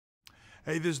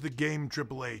Hey, this is the Game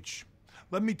Triple H.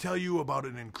 Let me tell you about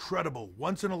an incredible,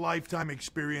 once-in-a-lifetime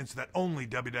experience that only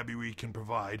WWE can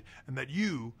provide and that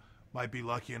you might be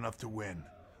lucky enough to win.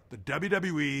 The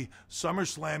WWE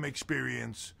Summerslam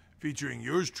experience featuring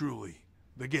yours truly,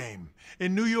 The Game,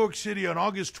 in New York City on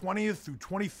August 20th through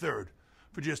 23rd.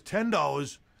 For just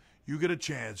 $10, you get a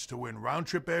chance to win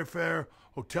round-trip airfare,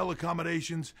 hotel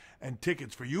accommodations, and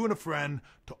tickets for you and a friend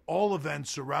to all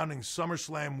events surrounding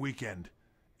SummerSlam weekend,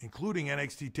 including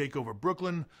NXT TakeOver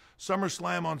Brooklyn,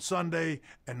 SummerSlam on Sunday,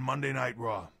 and Monday Night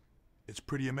Raw. It's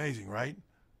pretty amazing, right?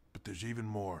 But there's even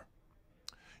more.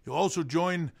 You'll also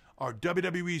join our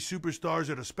WWE superstars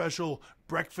at a special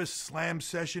breakfast slam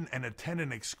session and attend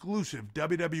an exclusive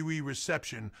WWE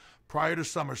reception prior to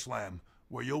SummerSlam,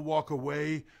 where you'll walk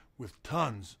away with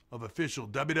tons of official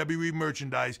WWE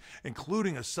merchandise,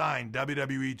 including a signed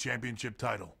WWE Championship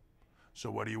title.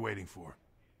 So what are you waiting for?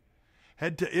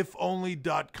 Head to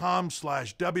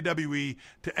ifonly.com/WWE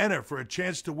to enter for a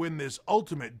chance to win this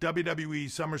ultimate WWE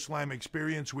SummerSlam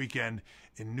experience weekend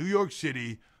in New York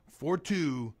City for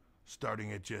two,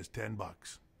 starting at just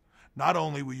 $10. Not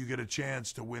only will you get a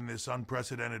chance to win this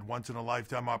unprecedented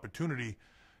once-in-a-lifetime opportunity,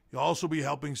 you'll also be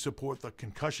helping support the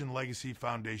Concussion Legacy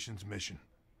Foundation's mission.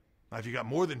 Now, if you got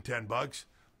more than $10,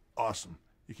 awesome.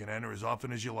 You can enter as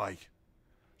often as you like.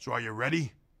 So are you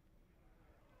ready?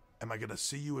 Am I going to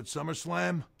see you at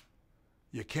SummerSlam?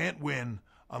 You can't win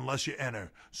unless you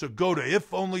enter. So go to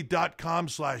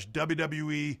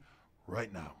ifonly.com/WWE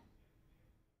right now.